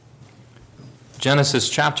Genesis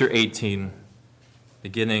chapter 18,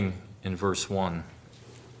 beginning in verse 1.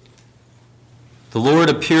 The Lord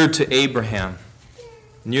appeared to Abraham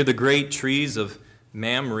near the great trees of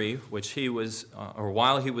Mamre,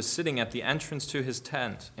 while he was sitting at the entrance to his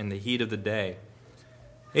tent in the heat of the day.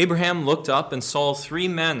 Abraham looked up and saw 3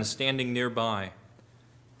 men standing nearby.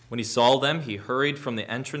 When he saw them, he hurried from the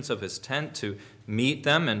entrance of his tent to meet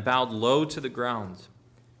them and bowed low to the ground.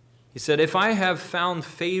 He said, "If I have found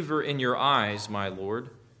favor in your eyes, my Lord,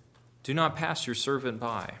 do not pass your servant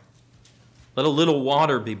by. Let a little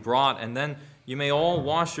water be brought, and then you may all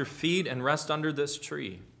wash your feet and rest under this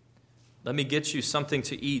tree. Let me get you something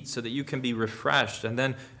to eat so that you can be refreshed, and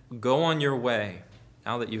then go on your way,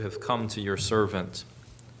 now that you have come to your servant."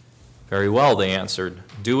 "Very well," they answered,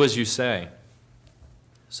 "do as you say."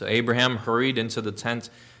 So Abraham hurried into the tent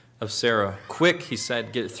of Sarah. "Quick," he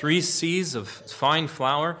said, "get 3 seahs of fine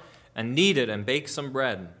flour and knead it and bake some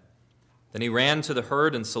bread." Then he ran to the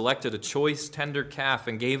herd and selected a choice, tender calf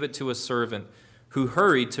and gave it to a servant who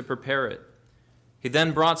hurried to prepare it. He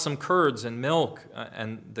then brought some curds and milk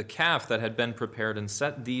and the calf that had been prepared and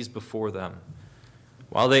set these before them.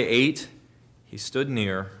 While they ate, he stood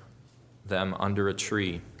near them under a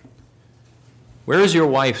tree. "Where is your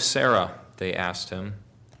wife Sarah?" they asked him.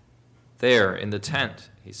 "There, in the tent,"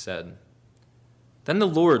 he said. Then the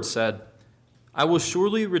Lord said, "I will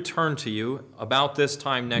surely return to you about this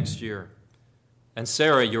time next year, and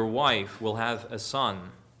Sarah, your wife, will have a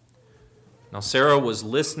son." Now Sarah was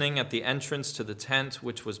listening at the entrance to the tent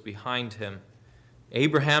which was behind him.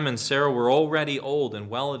 Abraham and Sarah were already old and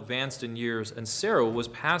well advanced in years, and Sarah was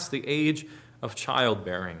past the age of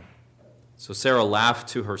childbearing. So Sarah laughed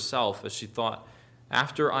to herself as she thought,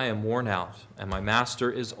 "After I am worn out and my master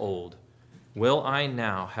is old, will I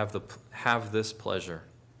now have this pleasure?"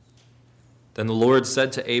 Then the Lord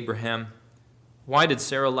said to Abraham, "Why did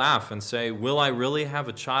Sarah laugh and say, 'Will I really have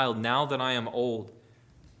a child now that I am old?'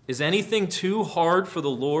 Is anything too hard for the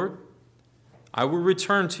Lord? I will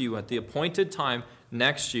return to you at the appointed time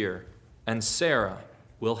next year, and Sarah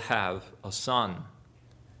will have a son."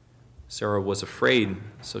 Sarah was afraid,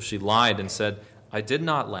 so she lied and said, "I did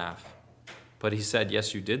not laugh." But he said,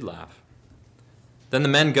 "Yes, you did laugh." Then the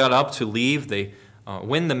men got up to leave.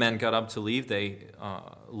 When the men got up to leave, they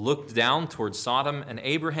looked down toward Sodom, and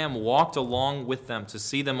Abraham walked along with them to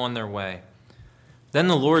see them on their way. Then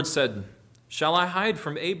the Lord said, "Shall I hide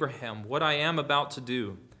from Abraham what I am about to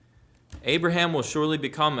do? Abraham will surely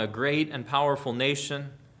become a great and powerful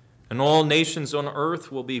nation, and all nations on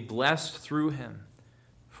earth will be blessed through him.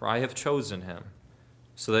 For I have chosen him,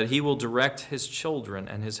 so that he will direct his children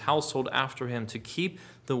and his household after him to keep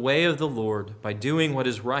the way of the Lord by doing what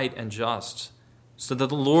is right and just, so that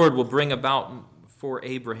the Lord will bring about for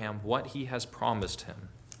Abraham what he has promised him."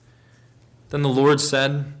 Then the Lord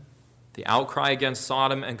said, "The outcry against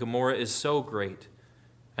Sodom and Gomorrah is so great,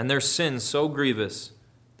 and their sin so grievous,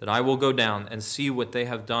 that I will go down and see what they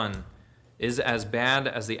have done is as bad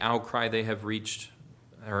as the outcry they have reached,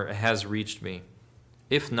 or has reached me.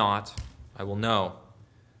 If not, I will know."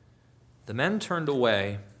 The men turned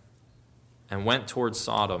away and went toward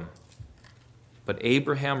Sodom, but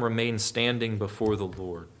Abraham remained standing before the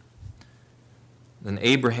Lord. Then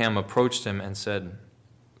Abraham approached him and said,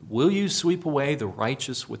 "Will you sweep away the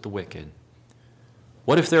righteous with the wicked?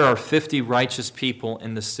 What if there are 50 righteous people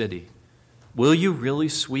in the city? Will you really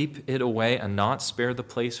sweep it away and not spare the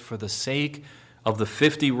place for the sake of the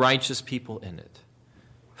 50 righteous people in it?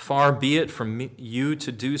 Far be it from you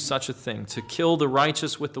to do such a thing, to kill the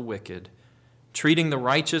righteous with the wicked, treating the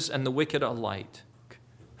righteous and the wicked alike.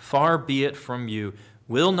 Far be it from you.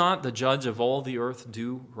 Will not the judge of all the earth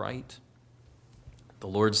do right?" The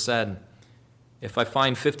Lord said, "If I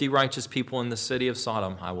find 50 righteous people in the city of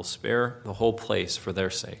Sodom, I will spare the whole place for their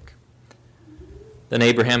sake." Then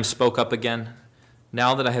Abraham spoke up again,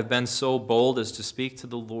 "Now that I have been so bold as to speak to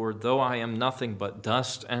the Lord, though I am nothing but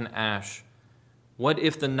dust and ash, what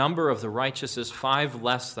if the number of the righteous is 5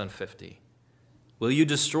 less than 50? Will you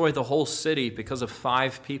destroy the whole city because of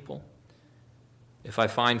 5 people? If I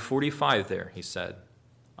find 45 there," he said,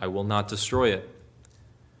 "I will not destroy it."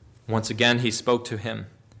 Once again he spoke to him,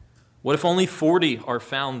 "What if only 40 are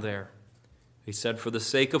found there?" He said, "For the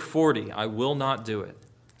sake of 40, I will not do it."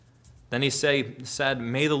 Then he said,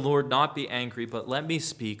 "May the Lord not be angry, but let me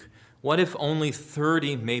speak. What if only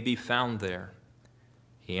 30 may be found there?"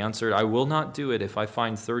 He answered, "I will not do it if I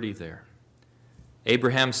find 30 there."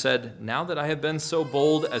 Abraham said, "Now that I have been so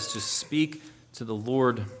bold as to speak to the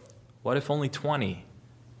Lord, what if only 20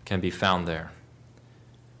 can be found there?"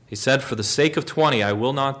 He said, "For the sake of 20, I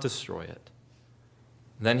will not destroy it."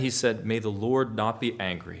 Then he said, "May the Lord not be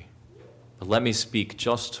angry, but let me speak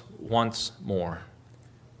just once more,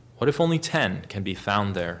 what if only 10 can be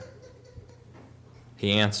found there?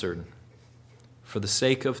 He answered, for the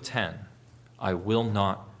sake of 10, I will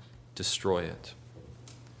not destroy it.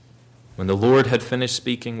 When the Lord had finished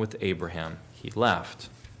speaking with Abraham, he left,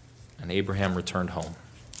 and Abraham returned home.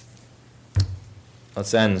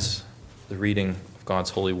 Let's end the reading of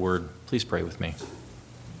God's holy word. Please pray with me.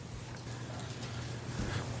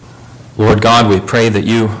 Lord God, we pray that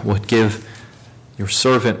you would give your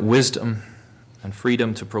servant wisdom and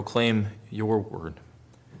freedom to proclaim your word.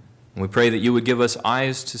 And we pray that you would give us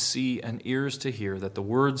eyes to see and ears to hear, that the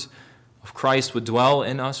words of Christ would dwell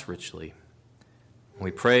in us richly. And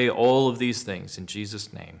we pray all of these things in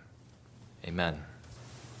Jesus' name. Amen.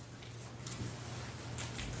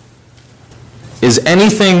 Is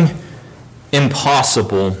anything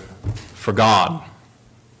impossible for God?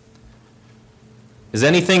 Is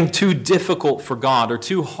anything too difficult for God or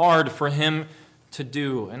too hard for him to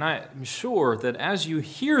do? And I'm sure that as you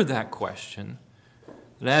hear that question,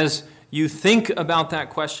 that as you think about that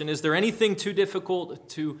question, is there anything too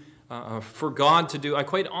difficult for God to do? I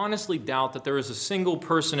quite honestly doubt that there is a single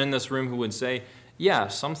person in this room who would say, yeah,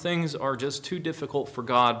 some things are just too difficult for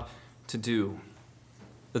God to do.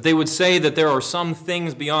 That they would say that there are some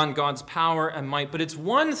things beyond God's power and might. But it's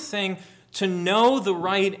one thing to know the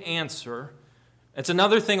right answer. It's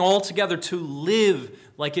another thing altogether to live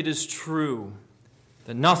like it is true,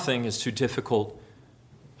 that nothing is too difficult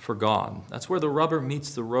for God. That's where the rubber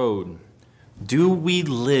meets the road. Do we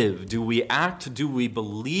live? Do we act? Do we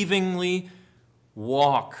believingly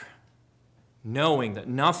walk, knowing that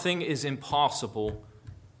nothing is impossible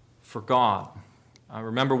for God? I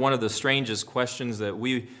remember one of the strangest questions that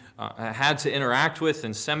we had to interact with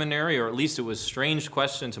in seminary, or at least it was a strange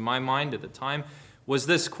question to my mind at the time, was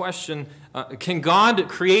this question, can God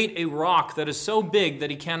create a rock that is so big that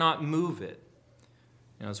he cannot move it?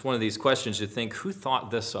 You know, it's one of these questions you think, who thought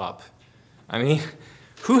this up? I mean,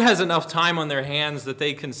 who has enough time on their hands that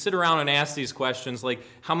they can sit around and ask these questions like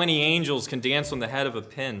how many angels can dance on the head of a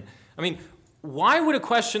pin? I mean, why would a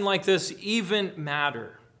question like this even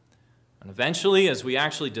matter? And eventually, as we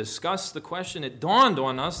actually discussed the question, it dawned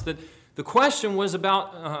on us that the question was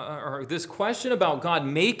about, this question about God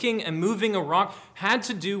making and moving a rock had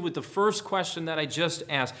to do with the first question that I just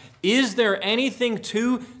asked. Is there anything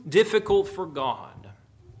too difficult for God?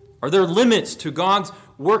 Are there limits to God's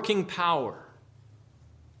working power?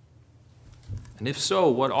 And if so,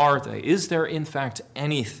 what are they? Is there, in fact,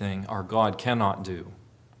 anything our God cannot do?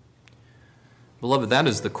 Beloved, that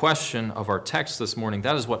is the question of our text this morning.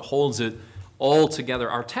 That is what holds it all together.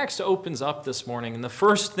 Our text opens up this morning, and the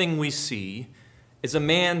first thing we see is a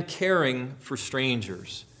man caring for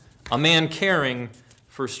strangers. A man caring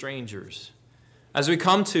for strangers. As we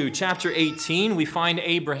come to chapter 18, we find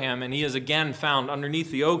Abraham, and he is again found underneath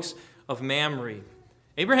the oaks of Mamre.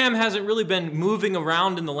 Abraham hasn't really been moving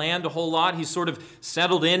around in the land a whole lot. He's sort of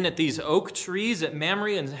settled in at these oak trees at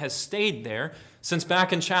Mamre and has stayed there since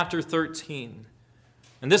back in chapter 13.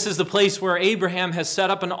 And this is the place where Abraham has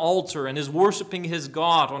set up an altar and is worshiping his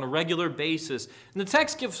God on a regular basis. And the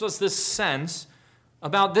text gives us this sense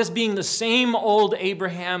about this being the same old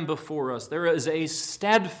Abraham before us. There is a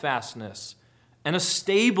steadfastness and a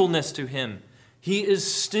stableness to him. He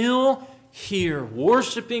is still here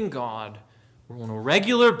worshiping God on a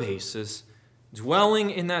regular basis,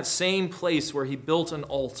 dwelling in that same place where he built an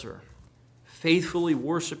altar, faithfully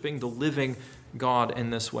worshiping the living God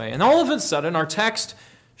in this way. And all of a sudden, our text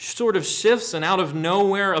sort of shifts, and out of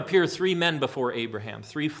nowhere appear three men before Abraham.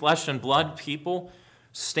 Three flesh and blood people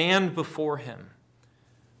stand before him.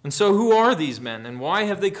 And so who are these men, and why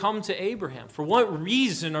have they come to Abraham? For what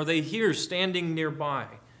reason are they here standing nearby?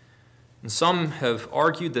 And some have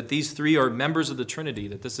argued that these three are members of the Trinity,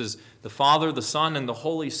 that this is the Father, the Son, and the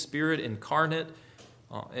Holy Spirit incarnate.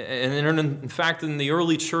 And in fact, in the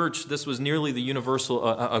early church, this was nearly the universal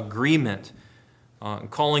agreement,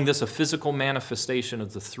 calling this a physical manifestation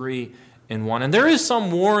of the three in one. And there is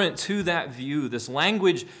some warrant to that view. This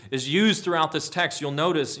language is used throughout this text. You'll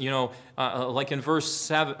notice, like in verse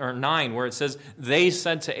 7 or 9, where it says, they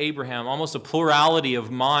said to Abraham, almost a plurality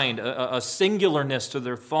of mind, a singularness to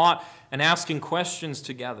their thought and asking questions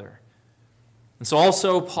together. It's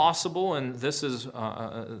also possible, and this is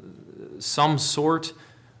some sort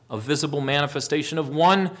of visible manifestation of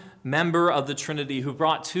one member of the Trinity who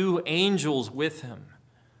brought two angels with him.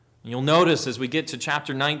 You'll notice as we get to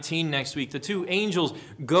chapter 19 next week, the two angels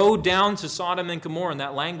go down to Sodom and Gomorrah, and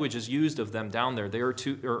that language is used of them down there. There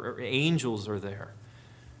are angels are there.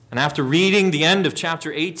 And after reading the end of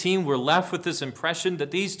chapter 18, we're left with this impression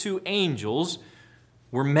that these two angels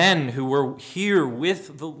were men who were here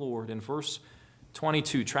with the Lord. In verse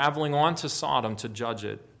 22, traveling on to Sodom to judge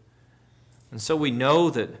it. And so we know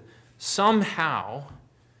that somehow,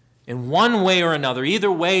 in one way or another,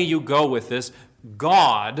 either way you go with this,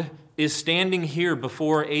 God is standing here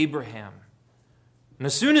before Abraham. And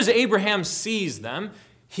as soon as Abraham sees them,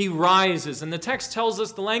 he rises. And the text tells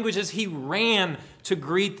us, the language is, he ran to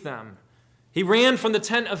greet them. He ran from the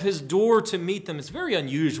tent of his door to meet them. It's very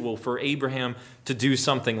unusual for Abraham to do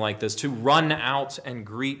something like this, to run out and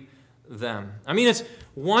greet them. I mean, it's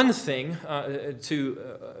one thing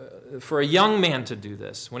for a young man to do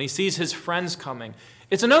this when he sees his friends coming.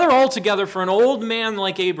 It's another altogether for an old man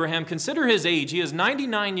like Abraham. Consider his age. He is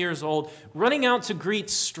 99 years old, running out to greet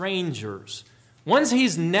strangers, ones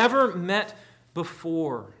he's never met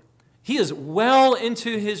before. He is well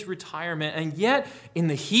into his retirement, and yet in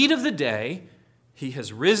the heat of the day, he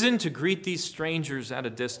has risen to greet these strangers at a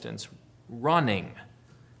distance, running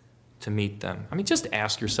to meet them. I mean, just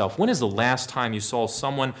ask yourself, when is the last time you saw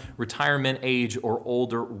someone retirement age or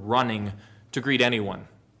older running to greet anyone,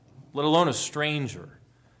 let alone a stranger?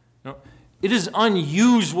 You know, it is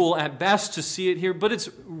unusual at best to see it here, but it's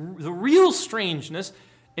the real strangeness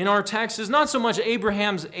in our text is not so much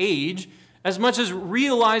Abraham's age as much as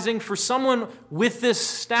realizing for someone with this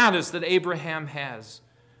status that Abraham has,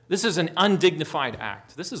 this is an undignified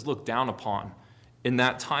act. This is looked down upon in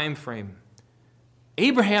that time frame.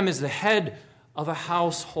 Abraham is the head of a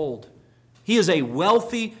household. He is a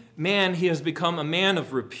wealthy man. He has become a man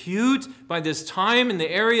of repute by this time in the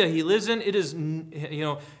area he lives in. It is,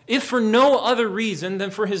 if for no other reason than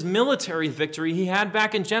for his military victory he had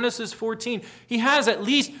back in Genesis 14. He has at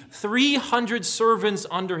least 300 servants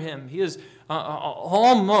under him. He is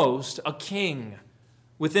almost a king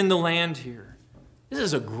within the land here. This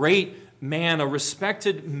is a great man, a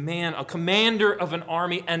respected man, a commander of an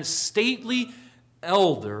army, and stately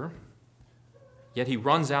elder, yet he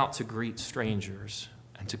runs out to greet strangers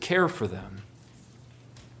and to care for them.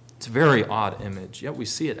 It's a very odd image, yet we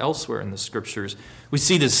see it elsewhere in the Scriptures. We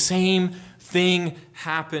see the same thing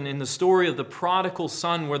happen in the story of the prodigal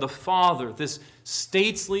son, where the father, this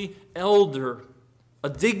stately elder, a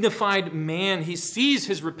dignified man, he sees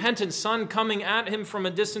his repentant son coming at him from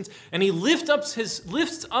a distance, and he lifts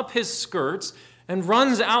up his skirts and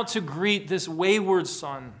runs out to greet this wayward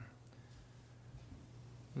son.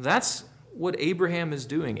 That's what Abraham is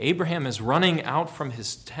doing. Abraham is running out from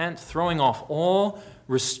his tent, throwing off all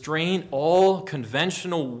restraint, all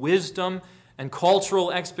conventional wisdom and cultural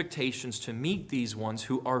expectations to meet these ones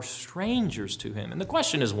who are strangers to him. And the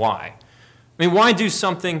question is why? I mean, why do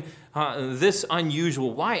something this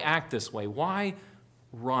unusual? Why act this way? Why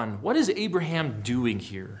run? What is Abraham doing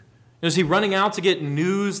here? Is he running out to get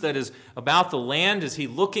news that is about the land? Is he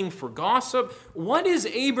looking for gossip? What is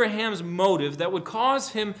Abraham's motive that would cause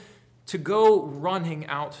him to go running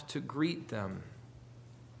out to greet them?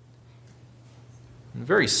 And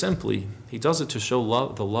very simply, he does it to show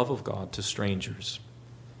the love of God to strangers.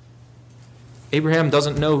 Abraham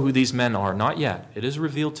doesn't know who these men are, not yet. It is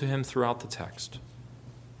revealed to him throughout the text.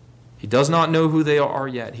 He does not know who they are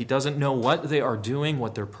yet. He doesn't know what they are doing,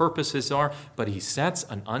 what their purposes are, but he sets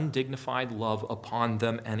an undignified love upon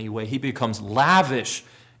them anyway. He becomes lavish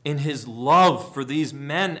in his love for these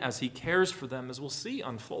men as he cares for them, as we'll see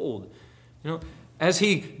unfold. As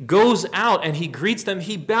he goes out and he greets them,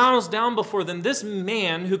 he bows down before them. This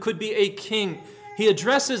man who could be a king, he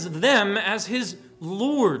addresses them as his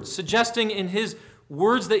Lord, suggesting in his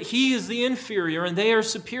words that he is the inferior and they are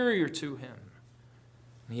superior to him.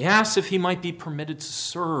 He asks if he might be permitted to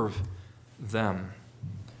serve them.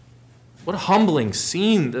 What a humbling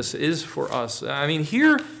scene this is for us. I mean,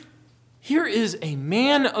 here is a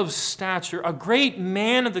man of stature, a great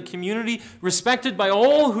man of the community, respected by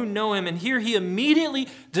all who know him, and here he immediately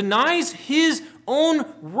denies his own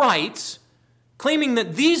rights, claiming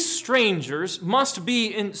that these strangers must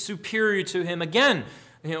be superior to him. Again,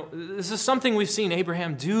 this is something we've seen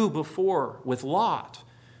Abraham do before with Lot.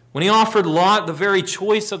 When he offered Lot the very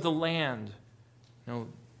choice of the land,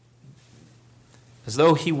 as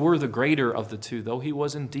though he were the greater of the two, though he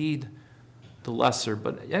was indeed the lesser.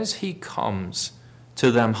 But as he comes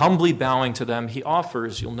to them, humbly bowing to them, he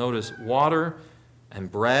offers, you'll notice, water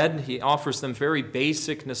and bread. He offers them very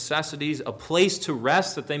basic necessities, a place to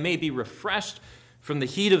rest that they may be refreshed from the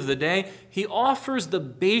heat of the day. He offers the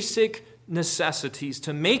basic necessities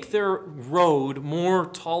to make their road more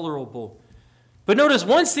tolerable. But notice,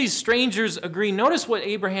 once these strangers agree, notice what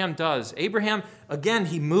Abraham does. Abraham, again,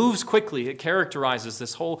 he moves quickly. It characterizes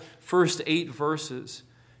this whole first 8 verses.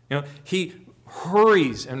 He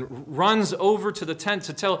hurries and runs over to the tent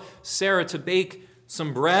to tell Sarah to bake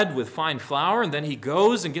some bread with fine flour, and then he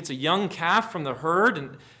goes and gets a young calf from the herd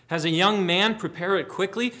and has a young man prepare it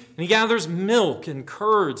quickly, and he gathers milk and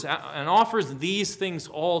curds and offers these things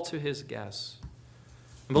all to his guests.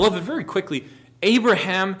 And beloved, very quickly,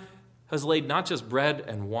 Abraham has laid not just bread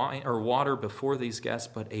and wine or water before these guests,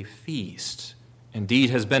 but a feast indeed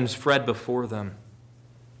has been spread before them.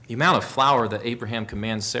 The amount of flour that Abraham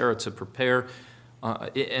commands Sarah to prepare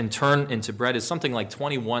and turn into bread is something like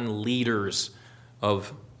 21 liters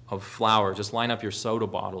of flour. Just line up your soda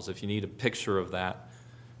bottles if you need a picture of that.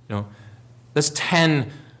 That's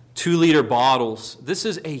 10 2-liter bottles. This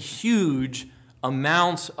is a huge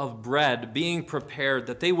amount of bread being prepared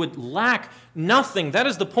that they would lack nothing. That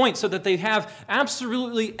is the point, so that they have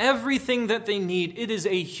absolutely everything that they need. It is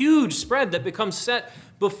a huge spread that becomes set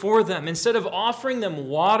before them. Instead of offering them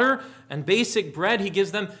water and basic bread, he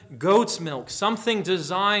gives them goat's milk, something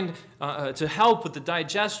designed to help with the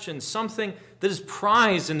digestion, something that is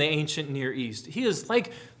prized in the ancient Near East. He is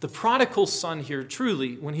like the prodigal son here,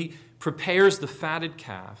 truly, when he prepares the fatted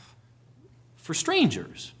calf for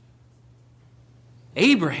strangers.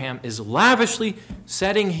 Abraham is lavishly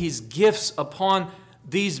setting his gifts upon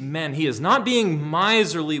these men. He is not being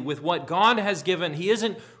miserly with what God has given. He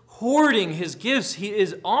isn't hoarding his gifts. He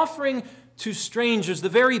is offering to strangers the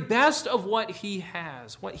very best of what he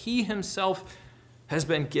has, what he himself has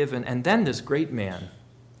been given. And then this great man,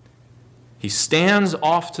 he stands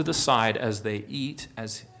off to the side as they eat,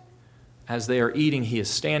 as they are eating. He is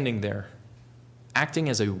standing there, acting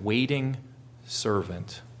as a waiting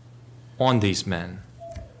servant on these men.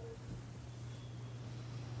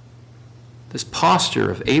 This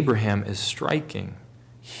posture of Abraham is striking.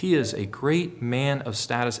 He is a great man of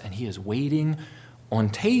status, and he is waiting on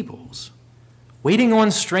tables, waiting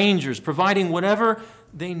on strangers, providing whatever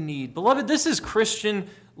they need. Beloved, this is Christian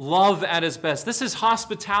love at its best. This is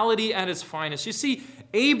hospitality at its finest. You see,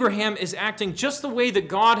 Abraham is acting just the way that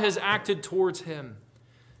God has acted towards him.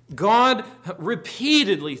 God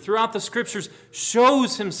repeatedly throughout the scriptures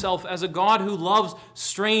shows himself as a God who loves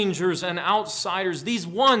strangers and outsiders, these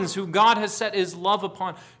ones who God has set his love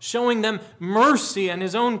upon, showing them mercy and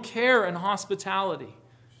his own care and hospitality.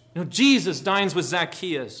 Jesus dines with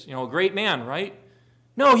Zacchaeus, a great man, right?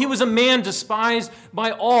 No, he was a man despised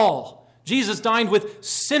by all. Jesus dined with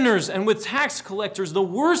sinners and with tax collectors, the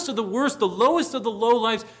worst of the worst, the lowest of the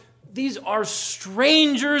lowlifes. These are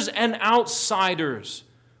strangers and outsiders.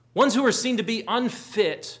 Ones who are seen to be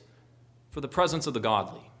unfit for the presence of the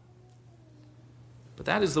godly. But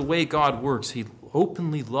that is the way God works. He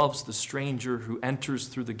openly loves the stranger who enters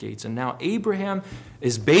through the gates. And now Abraham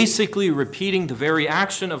is basically repeating the very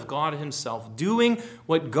action of God himself, doing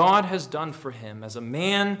what God has done for him as a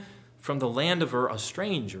man from the land of Ur, a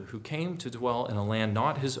stranger who came to dwell in a land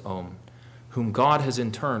not his own, whom God has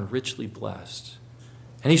in turn richly blessed.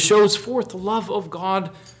 And he shows forth the love of God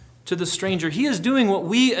to the stranger. He is doing what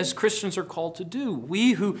we as Christians are called to do.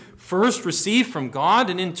 We who first receive from God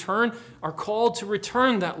and in turn are called to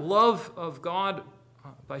return that love of God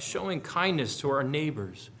by showing kindness to our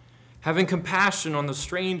neighbors, having compassion on the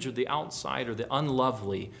stranger, the outsider, the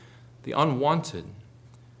unlovely, the unwanted.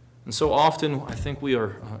 And so often I think we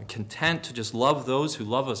are content to just love those who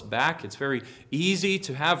love us back. It's very easy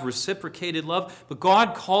to have reciprocated love, but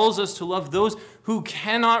God calls us to love those who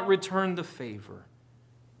cannot return the favor,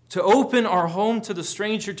 to open our home to the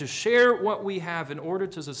stranger, to share what we have in order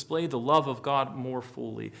to display the love of God more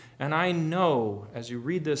fully. And I know, as you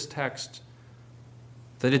read this text,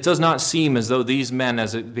 that it does not seem as though these men,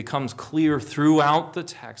 as it becomes clear throughout the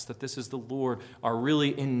text that this is the Lord, are really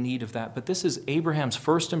in need of that. But this is Abraham's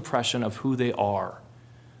first impression of who they are.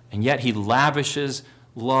 And yet he lavishes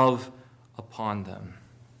love upon them.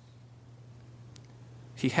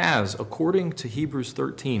 He has, according to Hebrews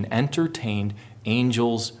 13, entertained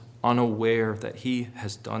angels unaware that he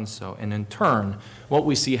has done so. And in turn, what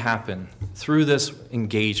we see happen through this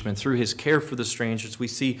engagement, through his care for the strangers, we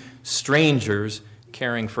see strangers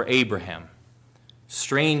caring for Abraham.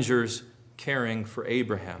 Strangers caring for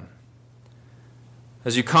Abraham.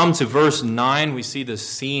 As you come to verse 9, we see this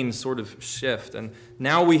scene sort of shift. And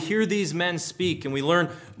now we hear these men speak, and we learn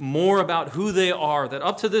more about who they are. That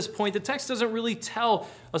up to this point, the text doesn't really tell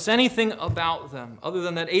us anything about them, other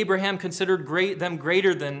than that Abraham considered them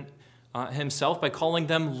greater than himself by calling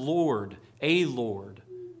them Lord,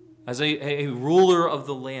 as a ruler of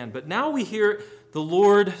the land. But now we hear the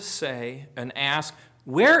Lord say and ask,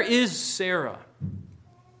 "Where is Sarah?"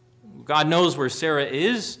 God knows where Sarah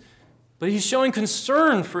is, but he's showing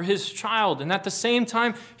concern for his child. And at the same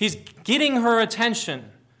time, he's getting her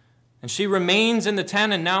attention. And she remains in the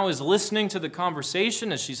tent and now is listening to the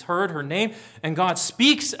conversation as she's heard her name. And God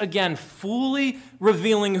speaks again, fully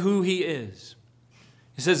revealing who he is.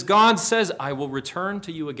 He says, God says, I will return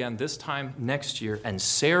to you again this time next year, and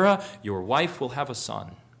Sarah, your wife, will have a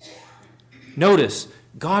son. Notice,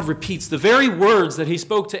 God repeats the very words that he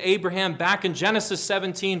spoke to Abraham back in Genesis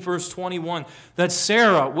 17, verse 21, that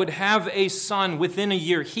Sarah would have a son within a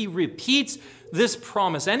year. He repeats this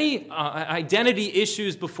promise. Any identity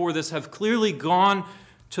issues before this have clearly gone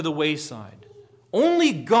to the wayside.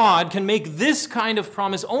 Only God can make this kind of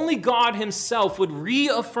promise. Only God himself would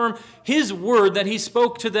reaffirm his word that he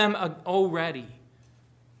spoke to them already.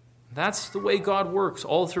 That's the way God works.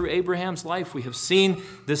 All through Abraham's life, we have seen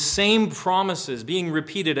the same promises being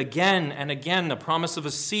repeated again and again, the promise of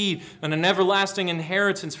a seed and an everlasting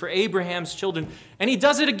inheritance for Abraham's children. And he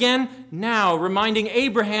does it again now, reminding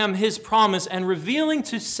Abraham his promise and revealing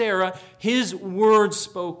to Sarah his word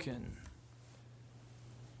spoken.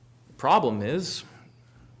 The problem is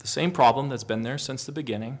the same problem that's been there since the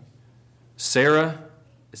beginning. Sarah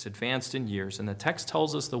is advanced in years, and the text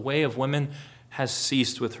tells us the way of women has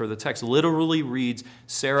ceased with her. The text literally reads,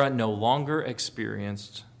 Sarah no longer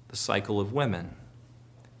experienced the cycle of women.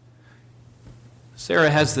 Sarah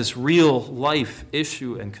has this real life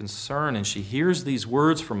issue and concern, and she hears these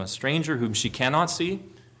words from a stranger whom she cannot see,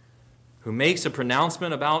 who makes a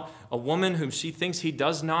pronouncement about a woman whom she thinks he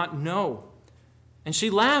does not know. And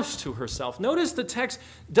she laughs to herself. Notice the text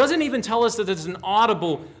doesn't even tell us that it's an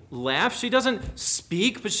audible laugh. She doesn't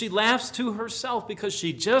speak, but she laughs to herself because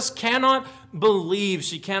she just cannot believe,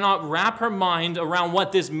 she cannot wrap her mind around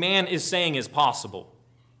what this man is saying is possible.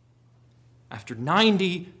 After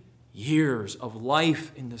 90 years of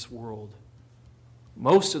life in this world,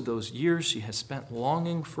 most of those years she has spent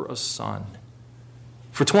longing for a son.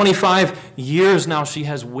 For 25 years now, she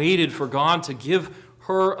has waited for God to give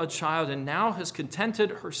her a child, and now has contented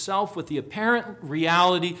herself with the apparent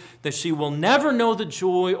reality that she will never know the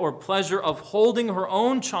joy or pleasure of holding her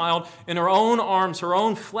own child in her own arms, her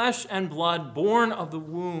own flesh and blood, born of the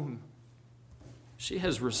womb. She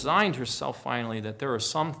has resigned herself finally that there are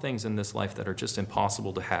some things in this life that are just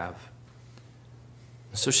impossible to have.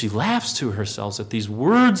 So she laughs to herself at these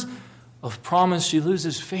words of promise. She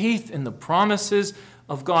loses faith in the promises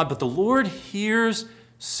of God, but the Lord hears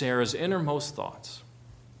Sarah's innermost thoughts.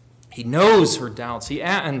 He knows her doubts.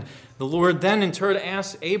 And the Lord then in turn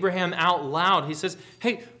asks Abraham out loud. He says,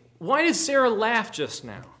 hey, why did Sarah laugh just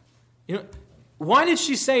now? Why did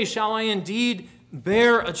she say, shall I indeed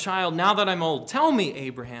bear a child now that I'm old? Tell me,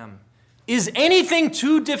 Abraham, is anything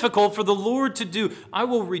too difficult for the Lord to do? I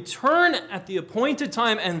will return at the appointed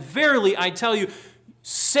time, and verily I tell you,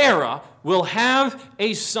 Sarah will have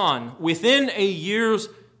a son within a year's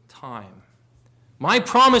time. My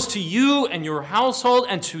promise to you and your household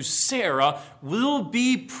and to Sarah will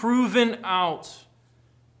be proven out,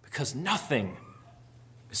 because nothing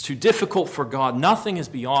is too difficult for God. Nothing is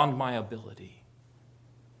beyond my ability.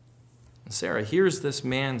 And Sarah hears this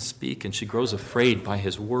man speak, and she grows afraid by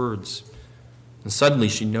his words. And suddenly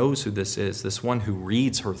she knows who this is, this one who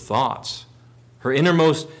reads her thoughts, her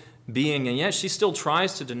innermost being. And yet she still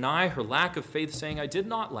tries to deny her lack of faith, saying, I did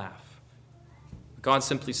not laugh. God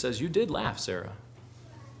simply says, you did laugh, Sarah.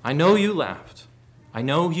 I know you laughed. I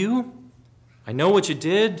know you. I know what you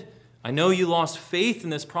did. I know you lost faith in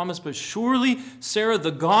this promise, but surely, Sarah, the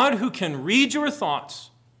God who can read your thoughts,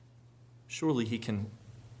 surely he can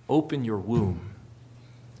open your womb.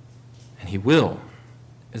 And he will.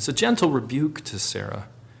 It's a gentle rebuke to Sarah.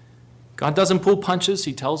 God doesn't pull punches.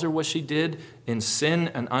 He tells her what she did in sin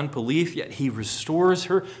and unbelief, yet he restores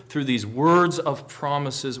her through these words of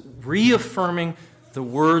promises, reaffirming the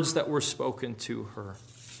words that were spoken to her.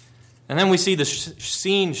 And then we see the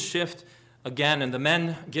scene shift again, and the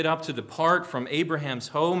men get up to depart from Abraham's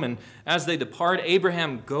home. And as they depart,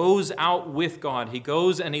 Abraham goes out with God. He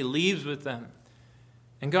goes and he leaves with them.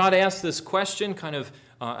 And God asks this question kind of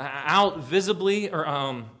out visibly or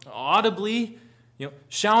audibly,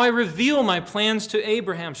 shall I reveal my plans to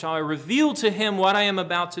Abraham? Shall I reveal to him what I am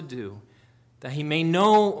about to do, that he may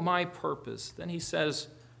know my purpose? Then he says,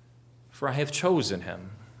 for I have chosen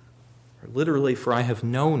him. Or literally, for I have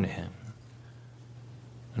known him.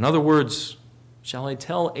 In other words, shall I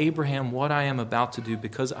tell Abraham what I am about to do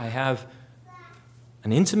because I have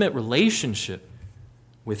an intimate relationship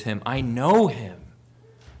with him? I know him.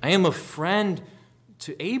 I am a friend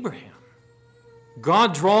to Abraham.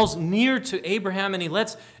 God draws near to Abraham and he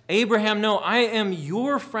lets Abraham know, I am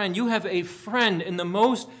your friend. You have a friend in the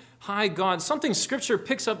Most High God. Something Scripture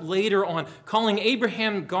picks up later on, calling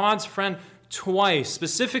Abraham God's friend twice,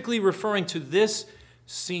 specifically referring to this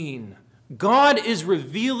scene. God is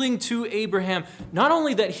revealing to Abraham not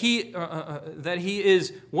only that he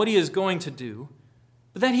is what he is going to do,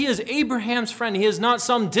 but that he is Abraham's friend. He is not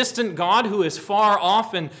some distant God who is far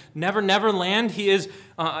off in never land. He is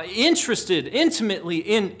interested intimately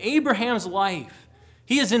in Abraham's life.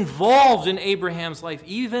 He is involved in Abraham's life,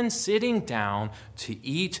 even sitting down to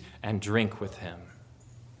eat and drink with him.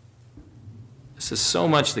 This is so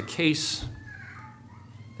much the case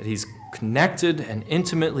that he's connected and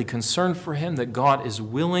intimately concerned for him that God is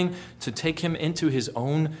willing to take him into his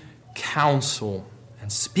own counsel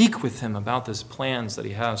and speak with him about these plans that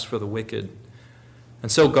he has for the wicked.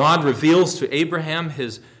 And so God reveals to Abraham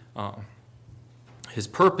his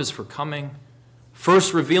purpose for coming,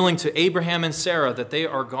 first revealing to Abraham and Sarah that they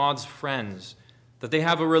are God's friends, that they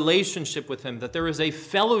have a relationship with him, that there is a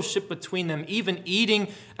fellowship between them, even eating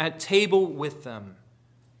at table with them.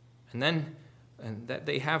 And that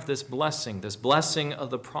they have this blessing of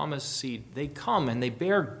the promised seed. They come and they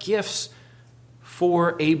bear gifts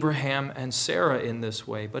for Abraham and Sarah in this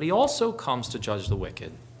way, but he also comes to judge the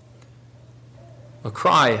wicked. A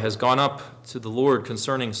cry has gone up to the Lord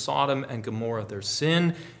concerning Sodom and Gomorrah. Their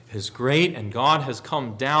sin is great, and God has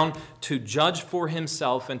come down to judge for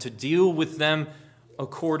himself and to deal with them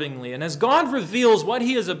accordingly. And as God reveals what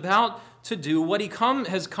he is about to do, what he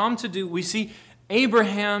has come to do, we see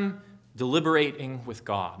Abraham deliberating with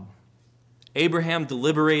God. Abraham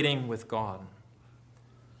deliberating with God.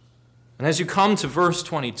 And as you come to verse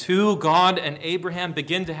 22, God and Abraham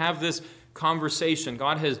begin to have this conversation.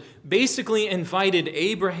 God has basically invited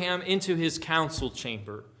Abraham into his council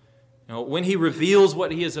chamber. When he reveals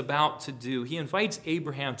what he is about to do, he invites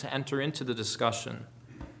Abraham to enter into the discussion.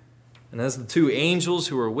 And as the two angels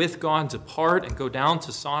who are with God depart and go down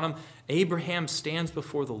to Sodom, Abraham stands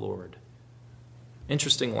before the Lord.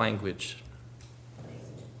 Interesting language.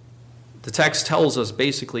 The text tells us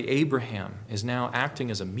basically Abraham is now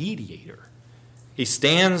acting as a mediator. He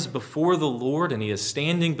stands before the Lord and he is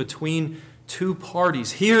standing between two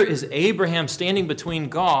parties. Here is Abraham standing between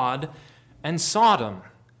God and Sodom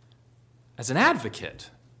as an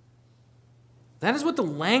advocate. That is what the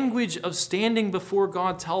language of standing before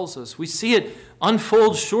God tells us. We see it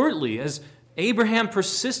unfold shortly as Abraham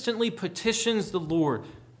persistently petitions the Lord.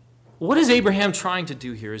 What is Abraham trying to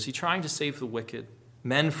do here? Is he trying to save the wicked?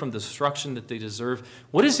 Men from the destruction that they deserve?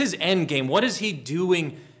 What is his end game? What is he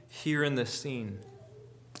doing here in this scene?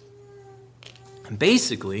 And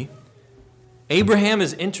basically, Abraham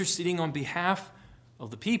is interceding on behalf of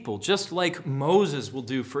the people, just like Moses will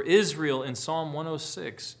do for Israel in Psalm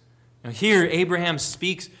 106. Now here, Abraham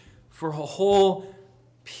speaks for a whole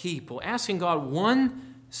people, asking God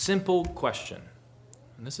one simple question.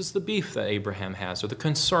 And this is the beef that Abraham has, or the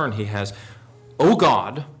concern he has. O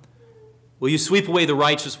God, will you sweep away the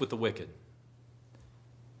righteous with the wicked?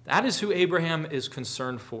 That is who Abraham is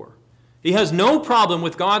concerned for. He has no problem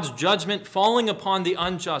with God's judgment falling upon the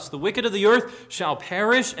unjust. The wicked of the earth shall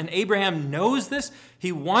perish, and Abraham knows this.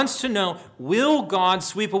 He wants to know, will God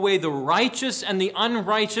sweep away the righteous and the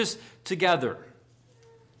unrighteous together?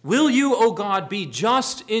 Will you, O God, be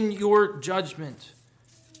just in your judgment?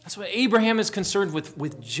 That's what Abraham is concerned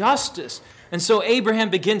with justice. And so Abraham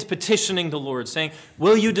begins petitioning the Lord, saying,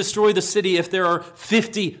 will you destroy the city if there are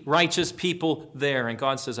 50 righteous people there? And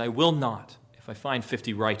God says, I will not, if I find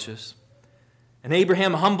 50 righteous. And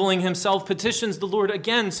Abraham, humbling himself, petitions the Lord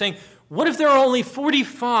again, saying, what if there are only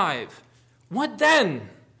 45? What then?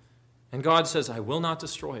 And God says, I will not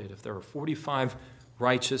destroy it if there are 45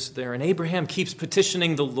 righteous there. And Abraham keeps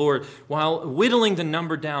petitioning the Lord while whittling the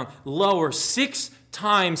number down lower. 6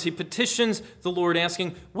 times he petitions the Lord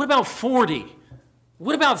asking, what about 40?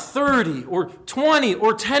 What about 30 or 20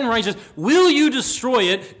 or 10 righteous? Will you destroy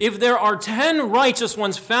it if there are 10 righteous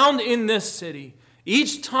ones found in this city?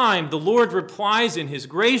 Each time the Lord replies in his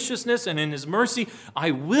graciousness and in his mercy,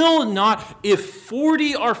 I will not if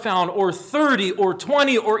 40 are found or 30 or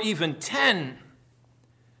 20 or even 10.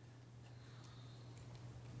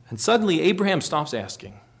 And suddenly Abraham stops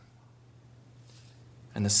asking.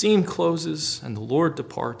 And the scene closes and the Lord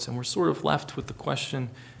departs, and we're sort of left with the question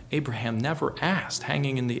Abraham never asked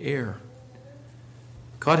hanging in the air.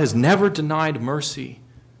 God has never denied mercy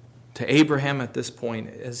to Abraham at this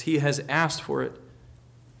point as he has asked for it.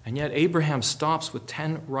 And yet Abraham stops with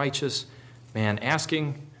 10 righteous men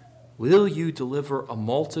asking, will you deliver a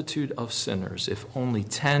multitude of sinners if only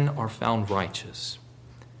 10 are found righteous?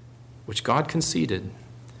 Which God conceded.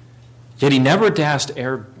 Yet he never dared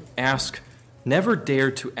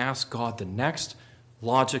to ask God the next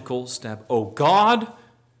logical step. Oh God,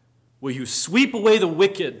 will you sweep away the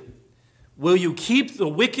wicked? Will you keep the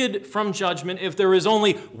wicked from judgment if there is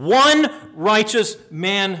only one righteous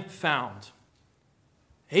man found?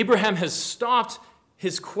 Abraham has stopped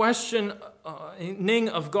his question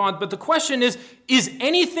of God. But the question is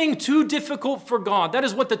anything too difficult for God? That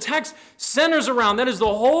is what the text centers around. That is the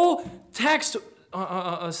whole text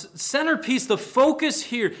centerpiece, the focus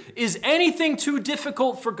here. Is anything too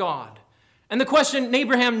difficult for God? And the question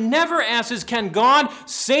Abraham never asks is, can God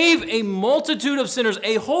save a multitude of sinners,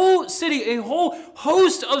 a whole city, a whole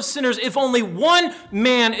host of sinners, if only one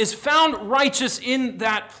man is found righteous in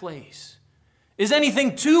that place? Is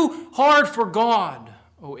anything too hard for God,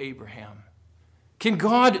 O Abraham? Can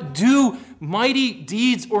God do mighty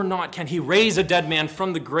deeds or not? Can he raise a dead man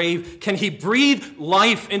from the grave? Can he breathe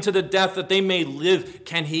life into the death that they may live?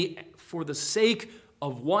 Can he, for the sake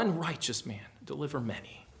of one righteous man, deliver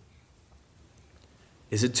many?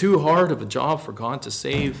 Is it too hard of a job for God to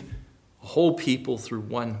save a whole people through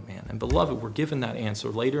one man? And beloved, we're given that answer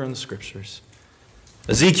later in the scriptures.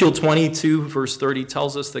 Ezekiel 22, verse 30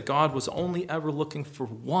 tells us that God was only ever looking for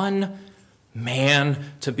one man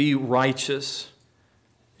to be righteous.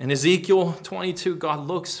 In Ezekiel 22, God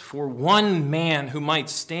looks for one man who might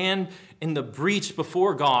stand in the breach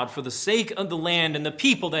before God for the sake of the land and the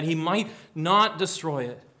people, that he might not destroy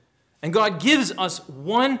it. And God gives us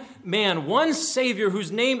one man, one Savior,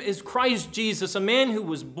 whose name is Christ Jesus, a man who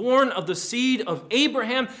was born of the seed of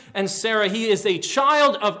Abraham and Sarah. He is a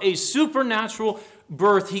child of a supernatural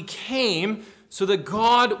birth. He came so that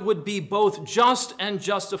God would be both just and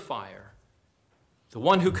justifier, the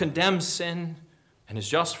one who condemns sin and is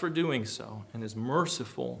just for doing so, and is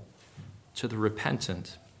merciful to the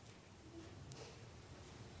repentant.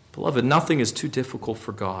 Beloved, nothing is too difficult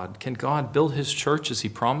for God. Can God build his church as he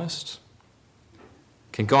promised?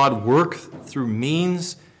 Can God work through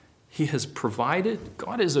means he has provided?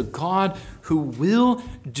 God is a God who will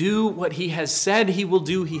do what he has said he will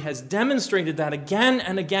do. He has demonstrated that again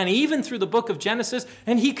and again, even through the book of Genesis,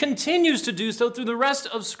 and he continues to do so through the rest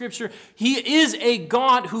of Scripture. He is a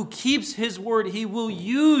God who keeps his word. He will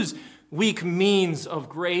use weak means of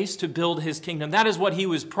grace to build his kingdom. That is what he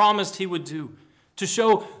was promised he would do. To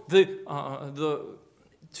show that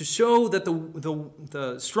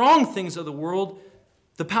the strong things of the world,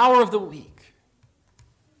 the power of the weak.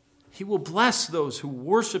 He will bless those who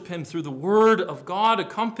worship him through the word of God,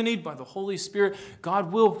 accompanied by the Holy Spirit.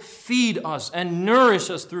 God will feed us and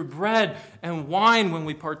nourish us through bread and wine when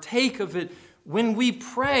we partake of it. When we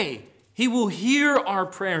pray, he will hear our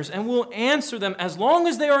prayers and will answer them as long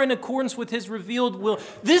as they are in accordance with his revealed will.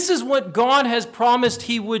 This is what God has promised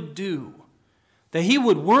he would do. That he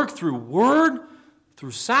would work through word,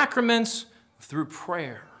 through sacraments, through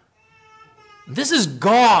prayer. This is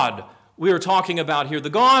God we are talking about here. The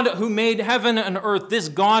God who made heaven and earth. This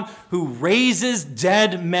God who raises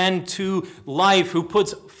dead men to life. Who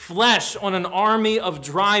puts flesh on an army of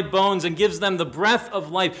dry bones and gives them the breath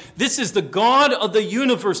of life. This is the God of the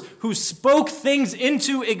universe who spoke things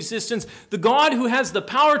into existence. The God who has the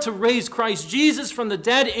power to raise Christ Jesus from the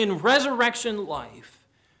dead in resurrection life.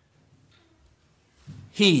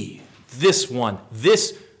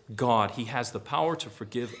 This God, he has the power to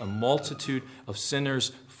forgive a multitude of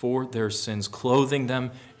sinners for their sins, clothing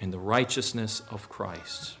them in the righteousness of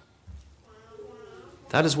Christ.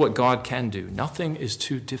 That is what God can do. Nothing is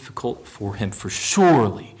too difficult for him, for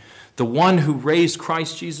surely the one who raised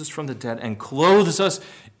Christ Jesus from the dead and clothes us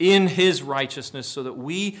in his righteousness so that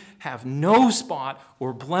we have no spot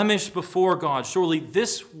or blemish before God, surely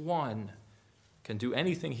this one can do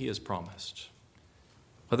anything he has promised.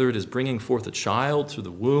 Whether it is bringing forth a child through the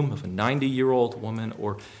womb of a 90-year-old woman,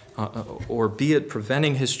 or be it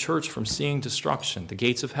preventing his church from seeing destruction. The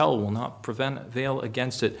gates of hell will not prevail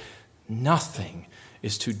against it. Nothing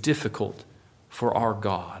is too difficult for our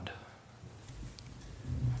God.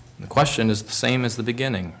 And the question is the same as the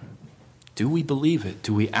beginning. Do we believe it?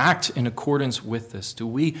 Do we act in accordance with this? Do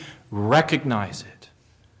we recognize it?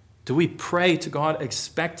 Do we pray to God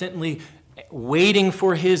expectantly, waiting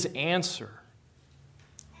for his answer?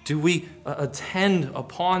 Do we attend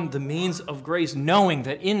upon the means of grace, knowing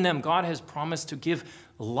that in them God has promised to give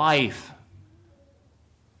life?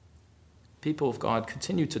 People of God,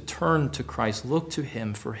 continue to turn to Christ. Look to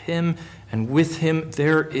him. For him and with him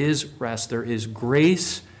there is rest. There is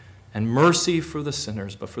grace and mercy for the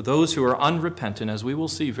sinners. But for those who are unrepentant, as we will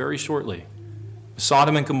see very shortly,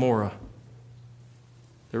 Sodom and Gomorrah,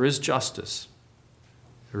 there is justice.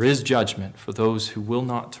 There is judgment for those who will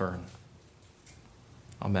not turn.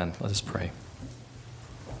 Amen. Let us pray.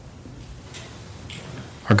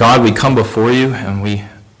 Our God, we come before you and we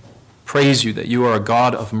praise you that you are a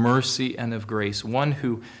God of mercy and of grace, one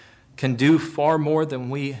who can do far more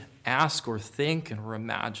than we ask or think or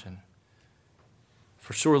imagine.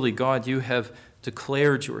 For surely, God, you have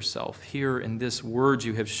declared yourself here in this word.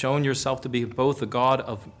 You have shown yourself to be both a God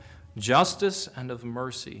of justice and of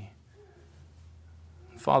mercy.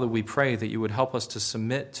 Father, we pray that you would help us to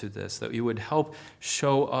submit to this, that you would help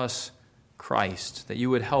show us Christ, that you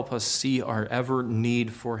would help us see our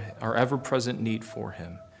ever-present need for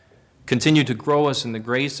him. Continue to grow us in the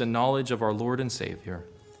grace and knowledge of our Lord and Savior.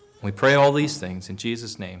 We pray all these things in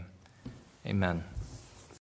Jesus' name. Amen.